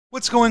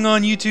What's going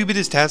on, YouTube? It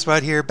is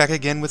TazBot here, back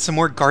again with some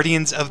more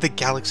Guardians of the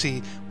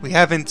Galaxy. We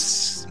haven't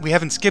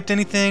skipped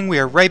anything. We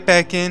are right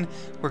back in.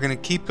 We're gonna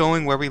keep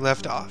going where we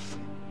left off.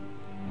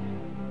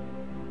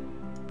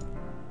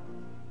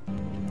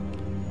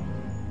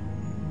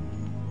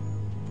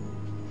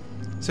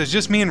 So it's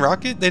just me and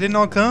Rocket? They didn't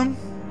all come?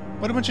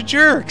 What a bunch of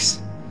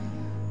jerks!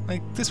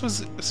 Like, this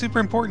was super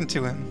important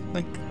to him.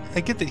 Like,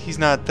 I get that he's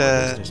not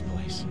the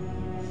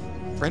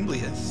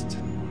friendliest.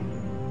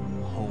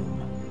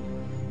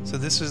 So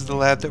this is the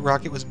lab that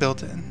Rocket was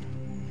built in.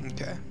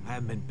 Okay. I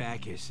haven't been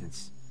back here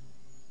since...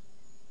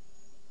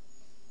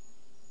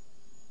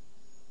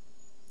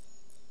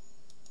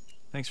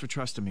 Thanks for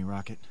trusting me,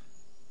 Rocket.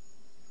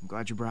 I'm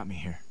glad you brought me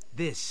here.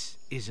 This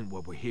isn't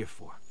what we're here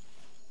for.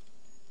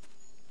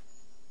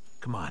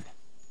 Come on.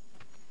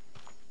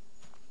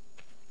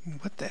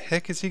 What the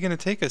heck is he gonna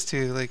take us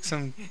to? Like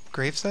some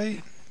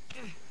gravesite?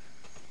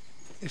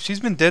 If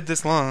she's been dead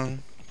this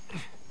long...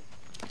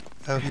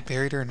 Oh, he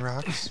buried her in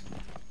rocks?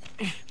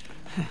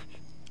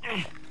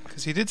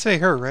 Because he did say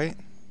her, right?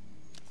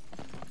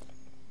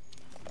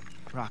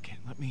 Rocket,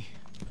 let me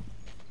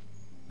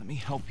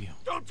help you.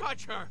 Don't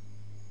touch her!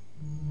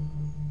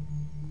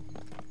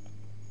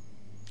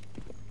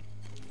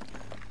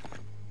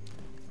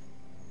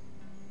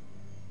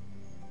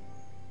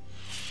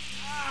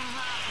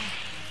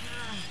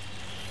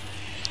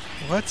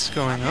 What's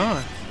going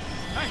on?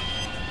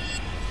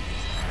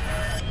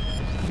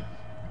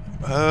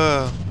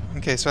 Oh,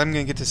 okay, so I'm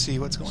gonna get to see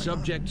what's going on.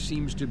 Subject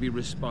seems to be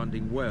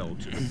responding well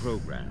to the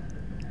program.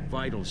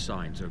 Vital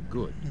signs are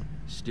good.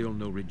 Still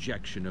no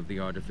rejection of the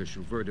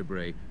artificial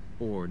vertebrae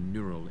or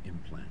neural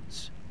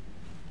implants.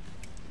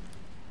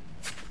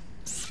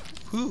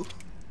 Ooh.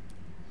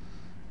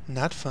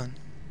 Not fun.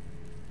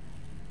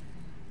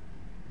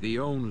 The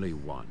only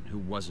one who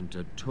wasn't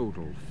a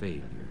total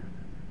failure.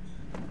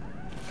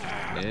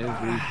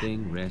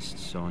 Everything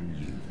rests on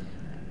you,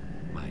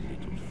 my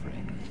little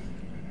friend.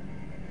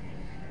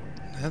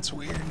 That's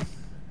weird.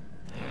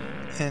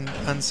 And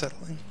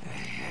unsettling.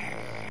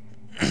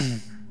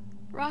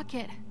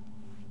 Rocket.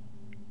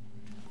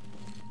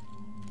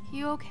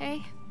 You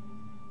okay?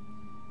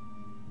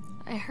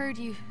 I heard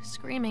you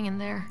screaming in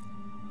there.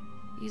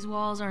 These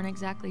walls aren't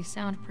exactly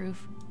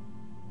soundproof.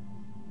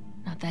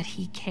 Not that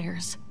he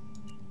cares.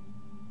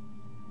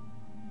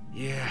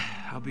 Yeah,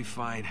 I'll be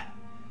fine.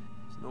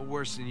 It's no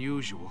worse than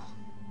usual.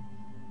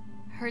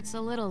 Hurts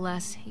a little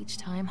less each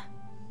time.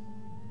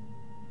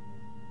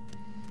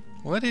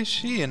 What is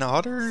she, an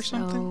otter or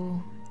something?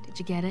 So, did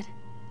you get it?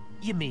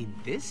 You mean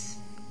this?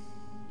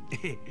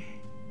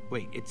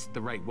 Wait, it's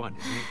the right one,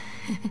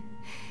 isn't it?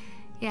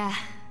 Yeah,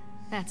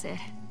 that's it.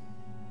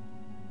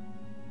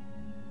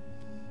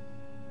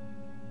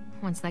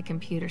 Once that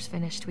computer's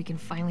finished, we can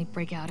finally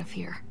break out of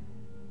here.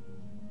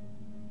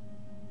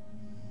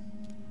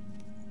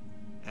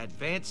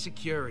 Advanced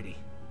security.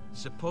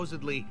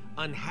 Supposedly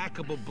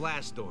unhackable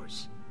blast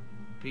doors.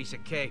 Piece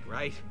of cake,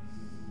 right?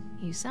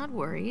 You sound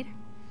worried.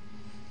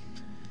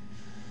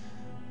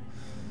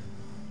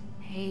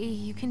 Hey,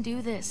 you can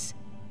do this.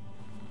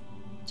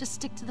 Just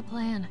stick to the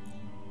plan.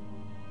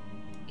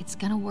 It's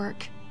gonna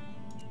work.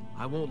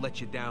 I won't let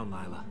you down,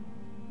 Lila.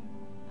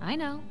 I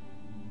know.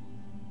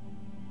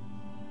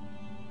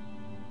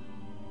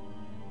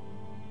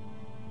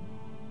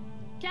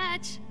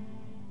 Catch!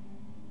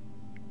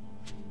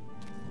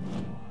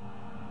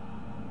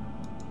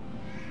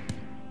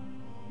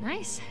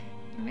 Nice.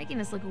 You're making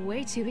this look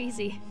way too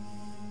easy.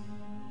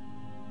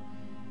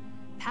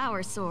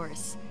 Power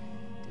source.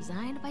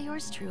 Designed by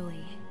yours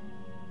truly.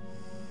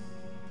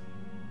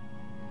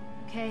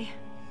 Okay.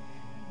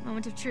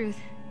 Moment of truth.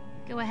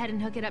 Go ahead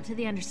and hook it up to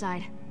the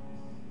underside.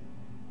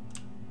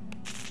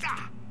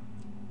 Ah!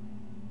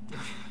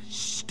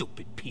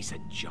 Stupid piece of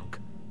junk.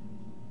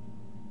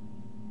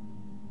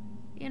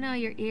 You know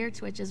your ear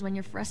twitches when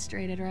you're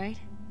frustrated, right?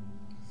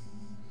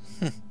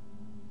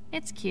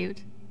 It's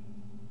cute.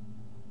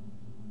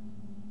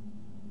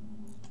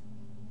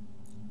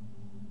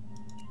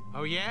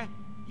 Oh yeah?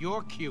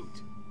 You're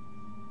cute.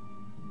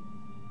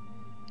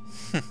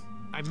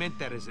 I meant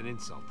that as an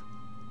insult.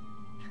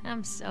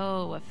 I'm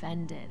so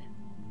offended.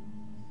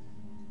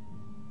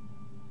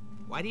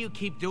 Why do you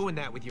keep doing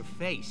that with your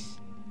face?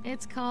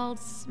 It's called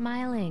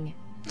smiling.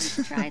 You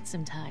should try it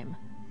sometime.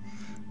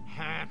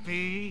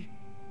 Happy?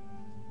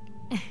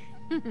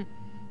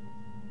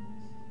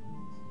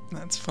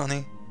 That's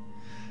funny.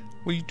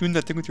 What are you doing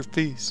that thing with your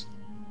face?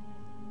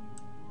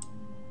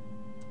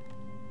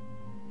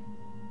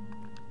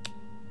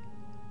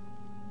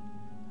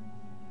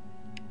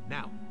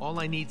 Now, all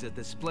I need's a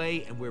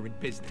display and we're in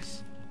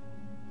business.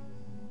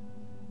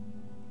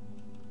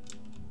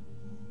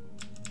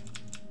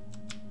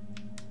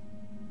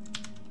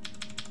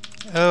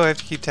 Oh, I have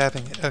to keep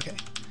tapping it. Okay.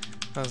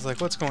 I was like,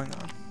 what's going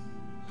on?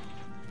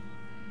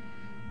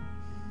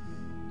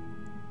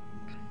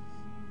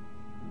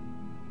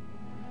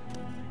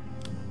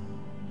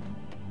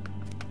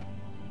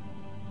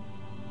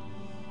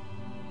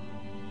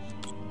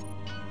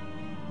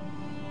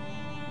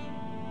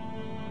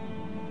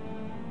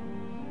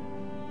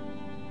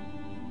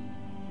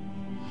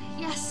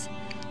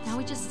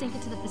 just sync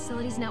it to the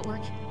facility's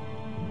network.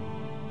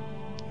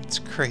 It's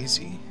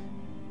crazy.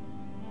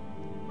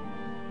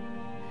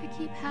 I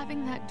keep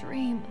having that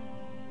dream.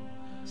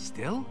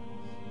 Still?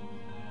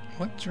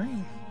 What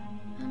dream?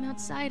 I'm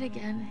outside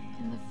again,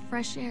 in the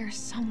fresh air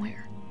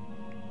somewhere.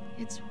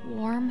 It's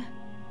warm,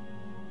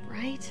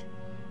 bright.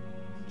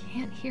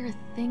 Can't hear a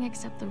thing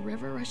except the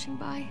river rushing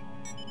by.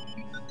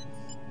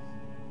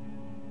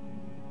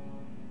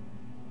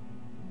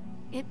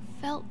 It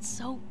felt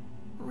so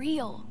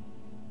real.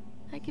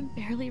 I can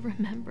barely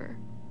remember.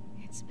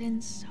 It's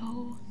been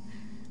so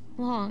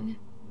long.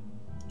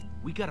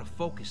 We gotta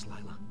focus,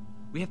 Lila.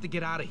 We have to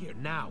get out of here,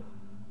 now.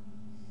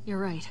 You're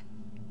right.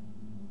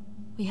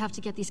 We have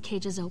to get these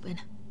cages open.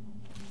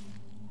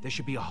 There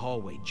should be a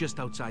hallway just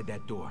outside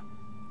that door.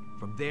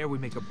 From there, we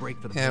make a break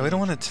for the Yeah, we don't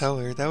want to tell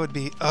her. That would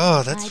be...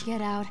 Oh, When I that's...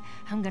 get out,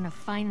 I'm gonna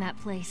find that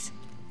place.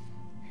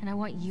 And I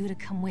want you to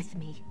come with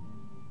me.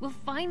 We'll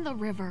find the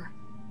river.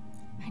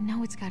 I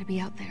know it's gotta be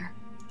out there.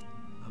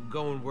 I'm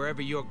going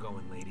wherever you're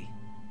going, lady.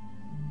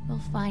 We'll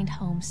find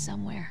home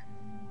somewhere.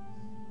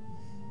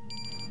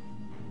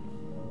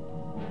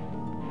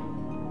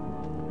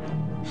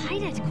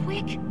 Hide it,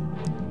 quick!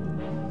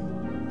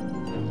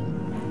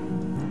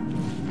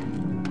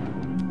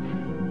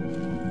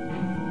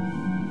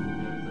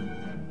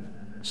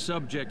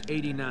 Subject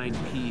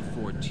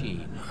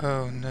 89P14.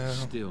 Oh, no.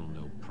 Still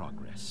no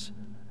progress.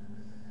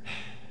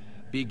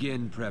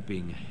 Begin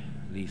prepping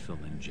lethal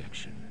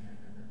injection.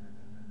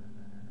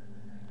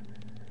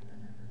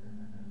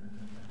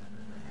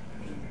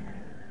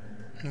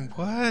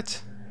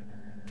 What?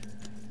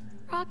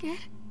 Rocket,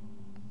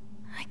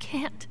 I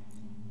can't.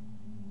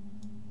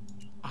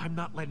 I'm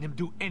not letting him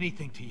do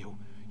anything to you.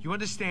 You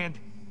understand?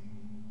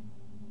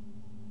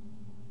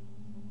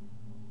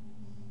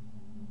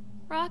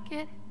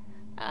 Rocket,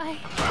 I...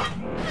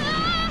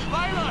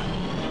 Lila!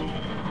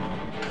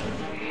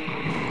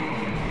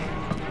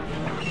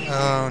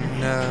 Oh,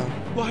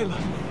 no. Lila!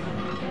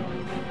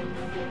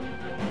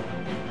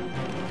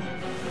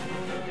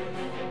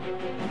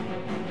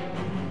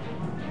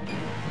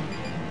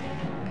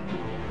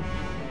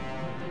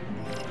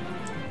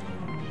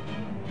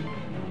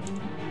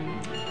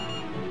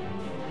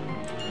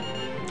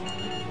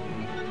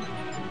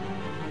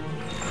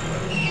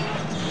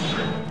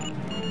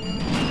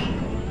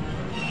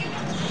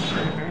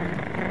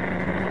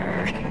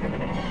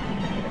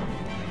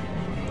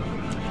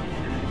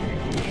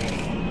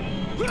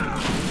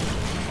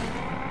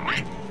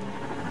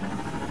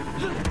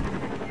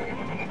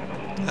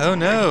 Oh,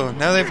 no.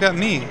 Now they've got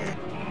me.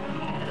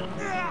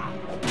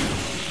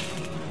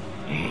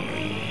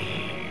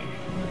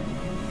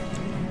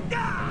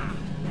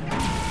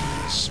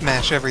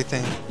 Smash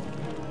everything.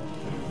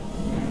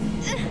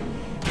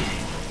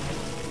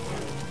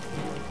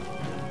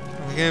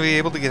 Are we gonna be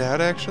able to get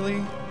out,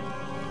 actually?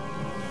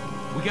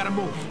 We gotta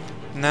move.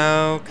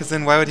 No, because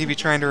then why would he be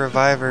trying to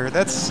revive her?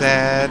 That's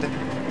sad.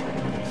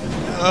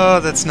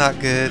 Oh, that's not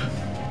good.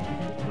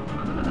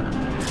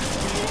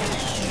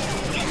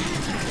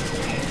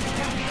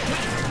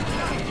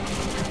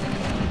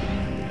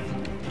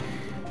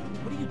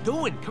 What are you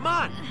doing? Come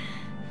on!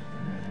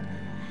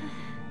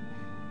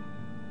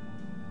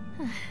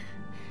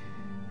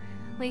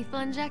 Lethal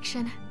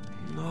injection.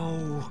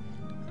 No.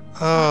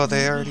 Oh, they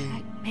Maybe already...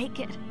 I'd make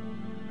it.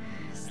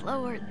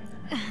 Slower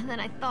than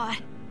I thought.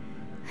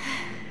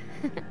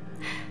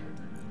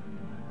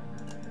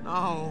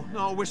 No,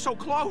 no, we're so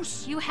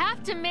close. You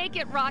have to make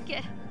it,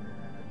 Rocket.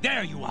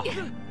 There you are.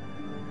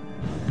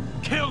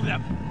 Kill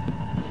them.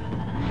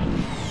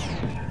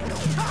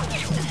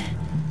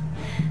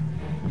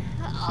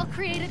 I'll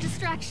create a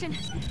distraction.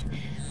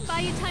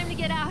 Buy you time to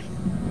get out.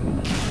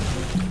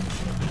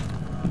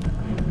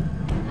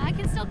 I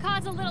can still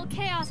cause a little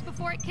chaos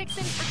before it kicks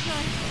in for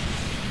good.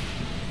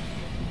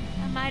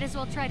 I might as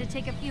well try to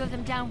take a few of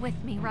them down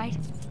with me, right?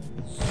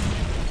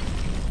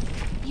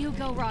 You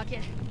go,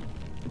 Rocket.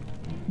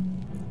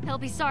 They'll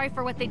be sorry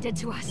for what they did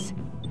to us.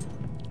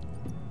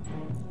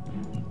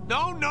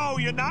 No, no,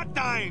 you're not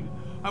dying.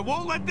 I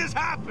won't let this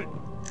happen.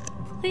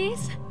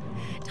 Please,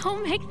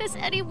 don't make this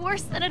any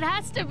worse than it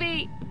has to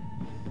be.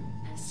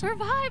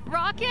 Survive,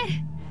 Rocket.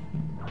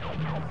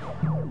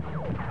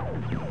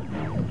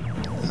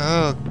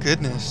 Oh,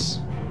 goodness.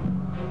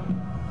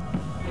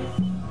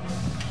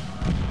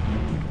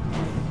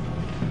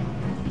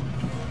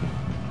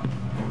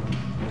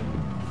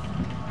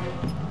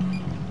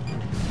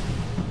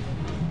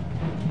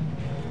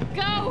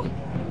 Go!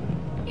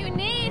 You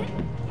need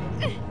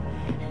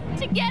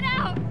to get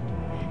out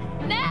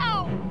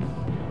now!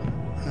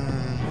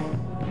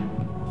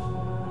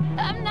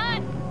 I'm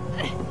not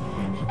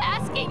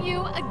asking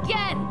you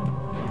again.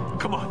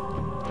 Come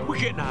on, we're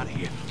getting out of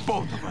here,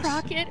 both of us.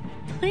 Rocket,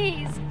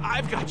 please.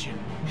 I've got you.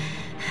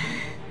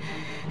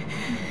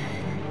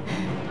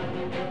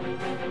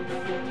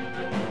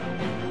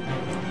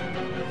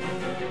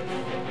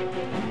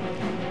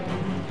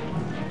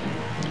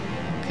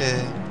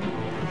 Okay.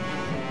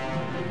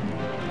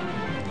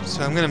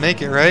 So I'm gonna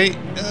make it, right?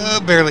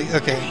 Barely.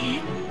 Okay.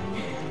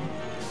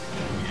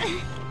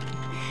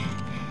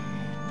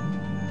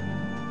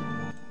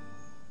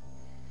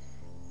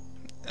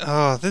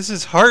 Oh, this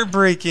is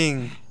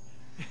heartbreaking.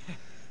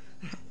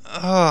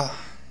 Oh.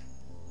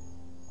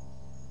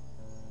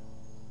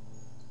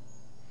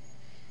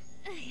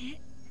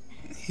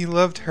 He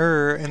loved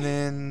her and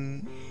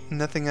then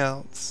nothing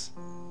else.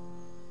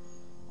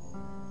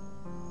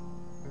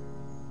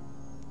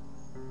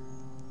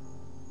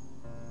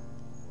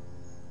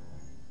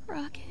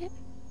 Rocket.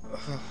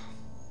 Ugh.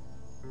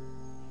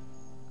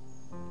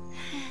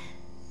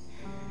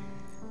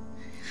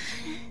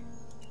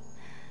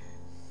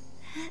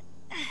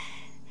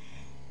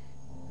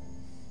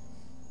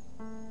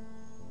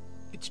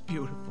 It's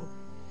beautiful,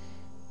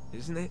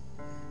 isn't it?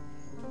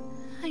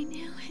 I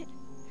knew it.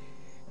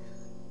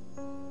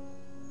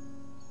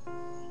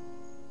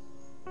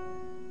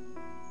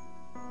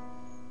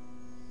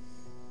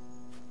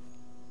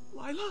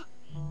 Lila?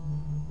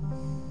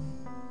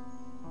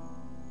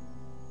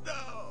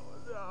 No,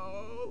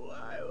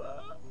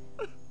 Lila.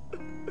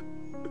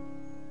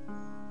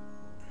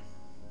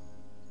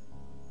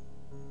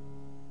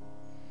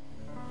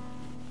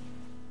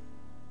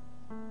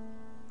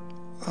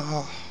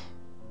 Oh.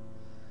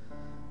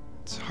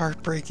 It's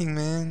heartbreaking,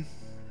 man.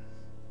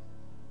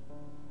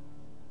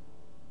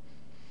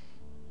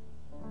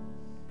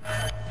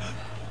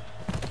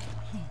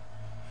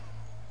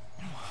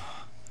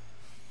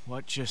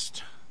 What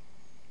just...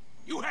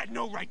 You had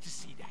no right to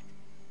see that.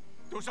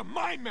 Those are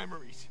my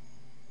memories,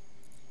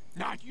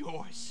 not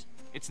yours.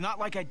 It's not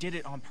like I did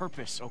it on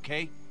purpose,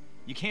 okay?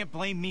 You can't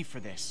blame me for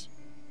this.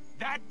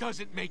 That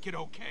doesn't make it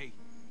okay.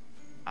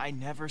 I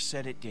never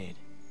said it did.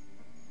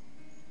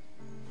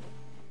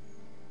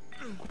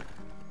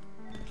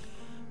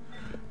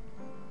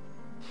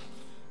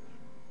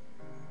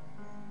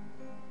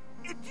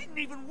 It didn't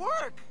even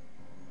work.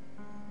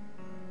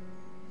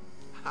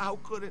 How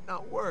could it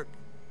not work?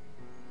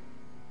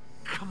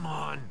 Come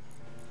on.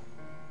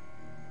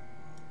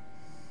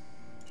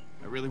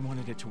 I really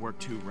wanted it to work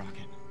too,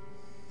 Rocket.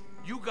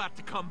 You got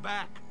to come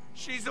back.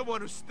 She's the one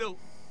who's still...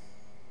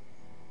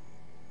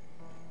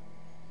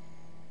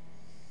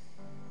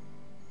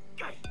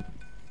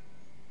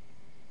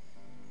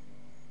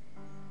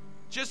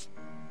 Just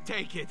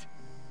take it.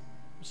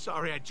 I'm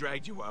sorry I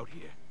dragged you out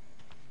here.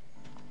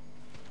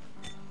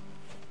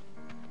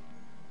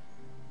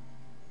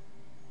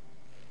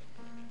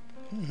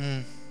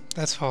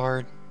 That's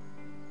hard.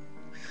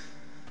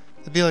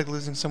 It'd be like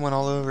losing someone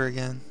all over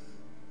again.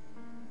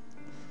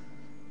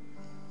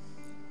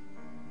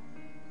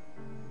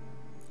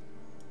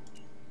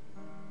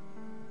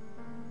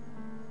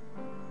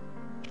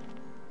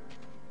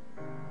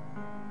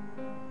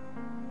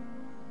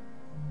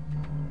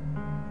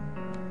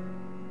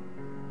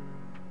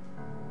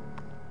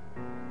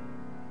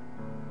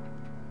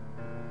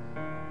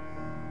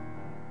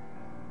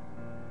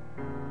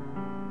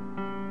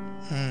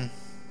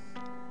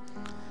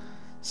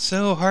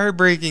 So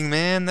heartbreaking,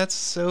 man.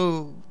 That's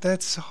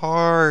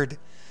hard.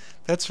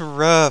 That's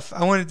rough.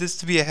 I wanted this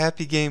to be a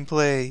happy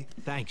gameplay.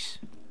 Thanks.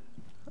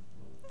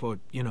 For,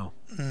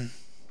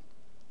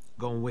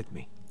 going with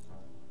me.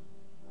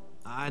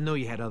 I know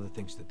you had other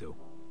things to do.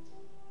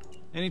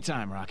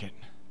 Anytime, Rocket.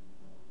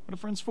 What are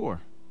friends for?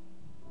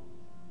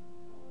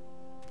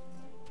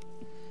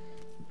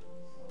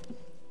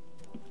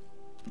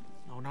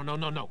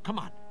 No. Come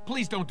on.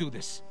 Please don't do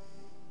this.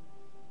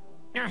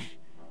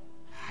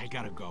 I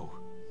gotta go.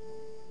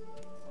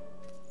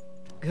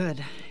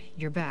 Good.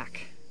 You're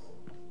back.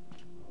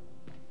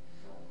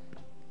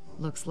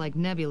 Looks like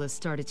Nebula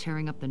started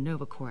tearing up the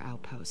Nova Corps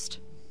outpost.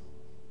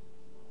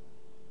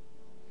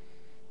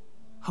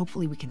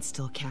 Hopefully we can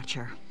still catch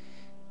her.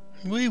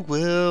 We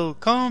will.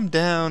 Calm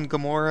down,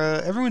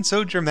 Gamora. Everyone's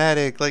so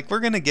dramatic. Like, we're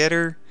gonna get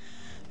her.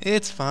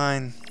 It's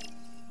fine.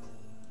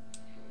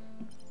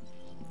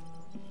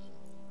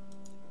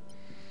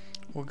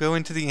 We'll go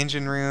into the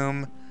engine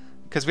room,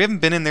 because we haven't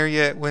been in there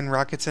yet when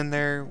Rocket's in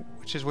there,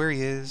 which is where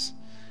he is.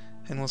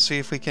 And we'll see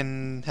if we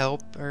can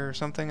help or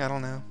something. I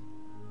don't know.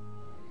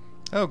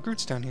 Oh,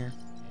 Groot's down here.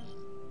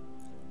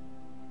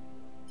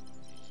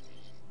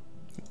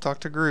 Talk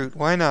to Groot.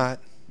 Why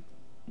not?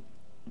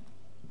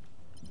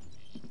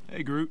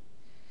 Hey, Groot.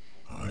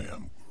 I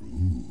am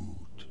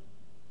Groot.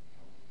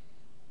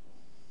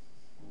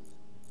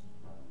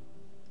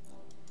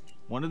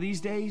 One of these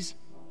days,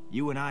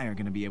 you and I are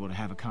going to be able to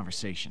have a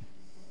conversation.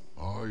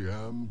 I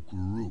am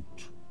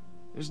Groot.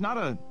 There's not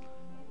a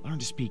Learn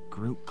to Speak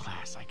Groot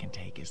class I can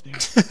take, is there?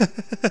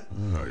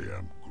 I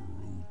am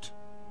Groot.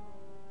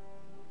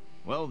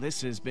 Well,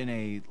 this has been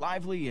a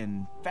lively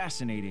and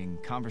fascinating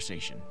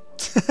conversation.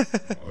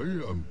 I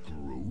am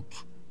Groot.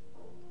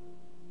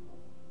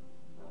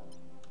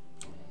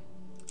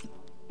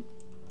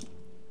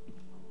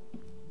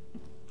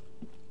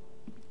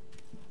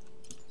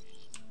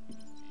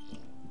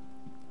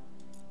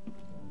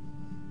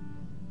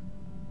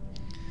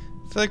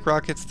 I feel like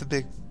Rocket's the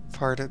big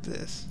part of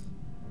this.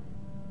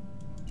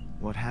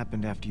 What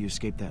happened after you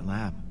escaped that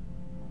lab?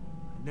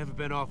 I've never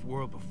been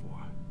off-world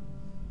before.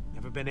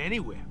 Never been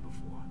anywhere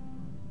before.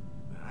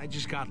 I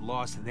just got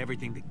lost in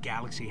everything the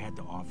galaxy had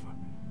to offer.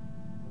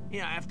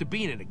 After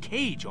being in a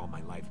cage all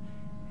my life,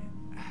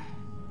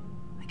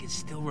 I can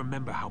still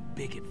remember how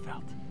big it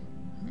felt.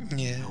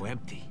 Yeah. How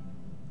empty.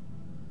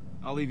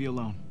 I'll leave you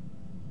alone.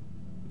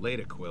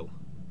 Later, Quill.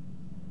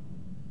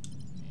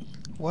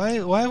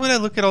 Why would I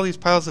look at all these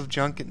piles of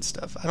junk and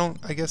stuff?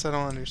 I guess I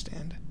don't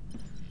understand.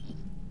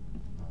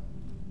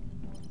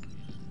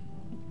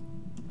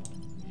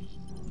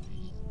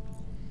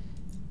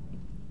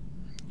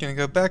 Gonna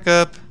go back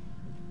up,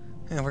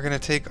 and we're gonna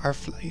take our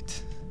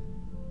flight.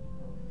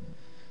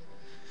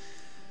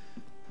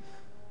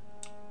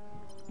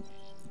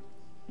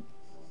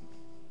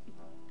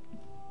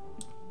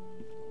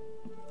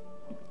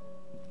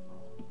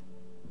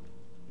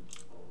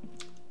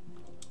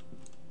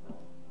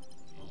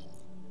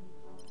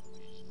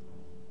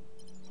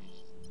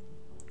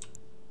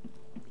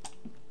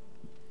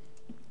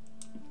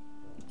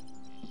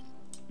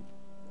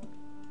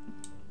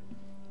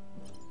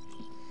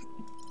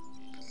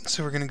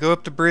 So we're gonna go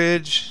up the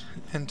bridge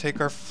and take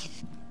our.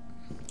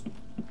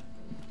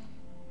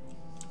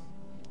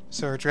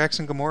 So are Drax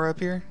and Gamora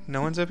up here?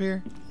 No one's up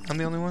here? I'm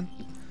the only one?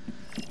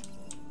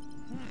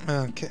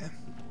 Okay.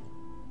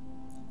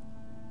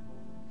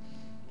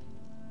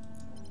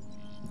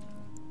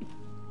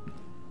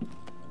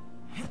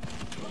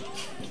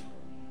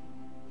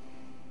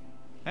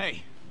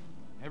 Hey,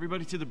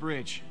 everybody to the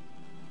bridge.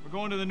 We're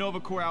going to the Nova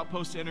Corps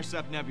outpost to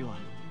intercept Nebula.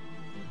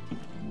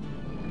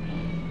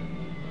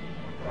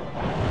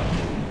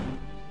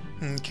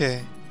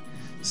 Okay.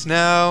 So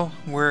now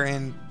we're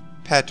in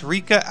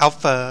Patrika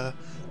Alpha,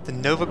 the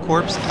Nova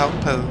Corps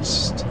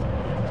outpost.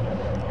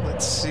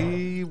 Let's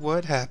see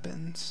what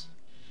happens.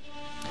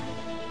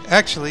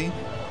 Actually,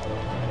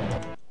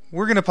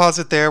 we're going to pause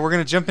it there. We're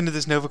going to jump into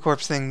this Nova Corps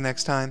thing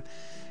next time.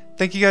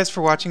 Thank you guys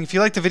for watching. If you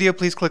liked the video,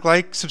 please click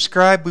like,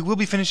 subscribe. We will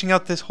be finishing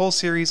out this whole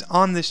series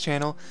on this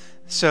channel,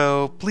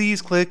 so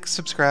please click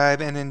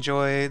subscribe and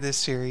enjoy this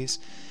series.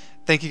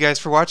 Thank you guys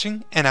for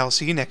watching, and I will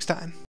see you next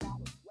time.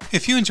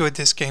 If you enjoyed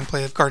this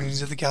gameplay of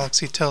Guardians of the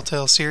Galaxy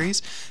Telltale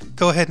series,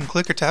 go ahead and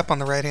click or tap on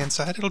the right hand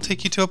side. It'll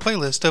take you to a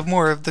playlist of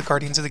more of the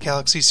Guardians of the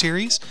Galaxy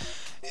series.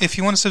 If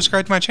you want to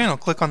subscribe to my channel,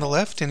 click on the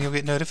left and you'll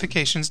get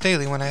notifications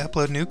daily when I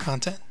upload new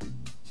content.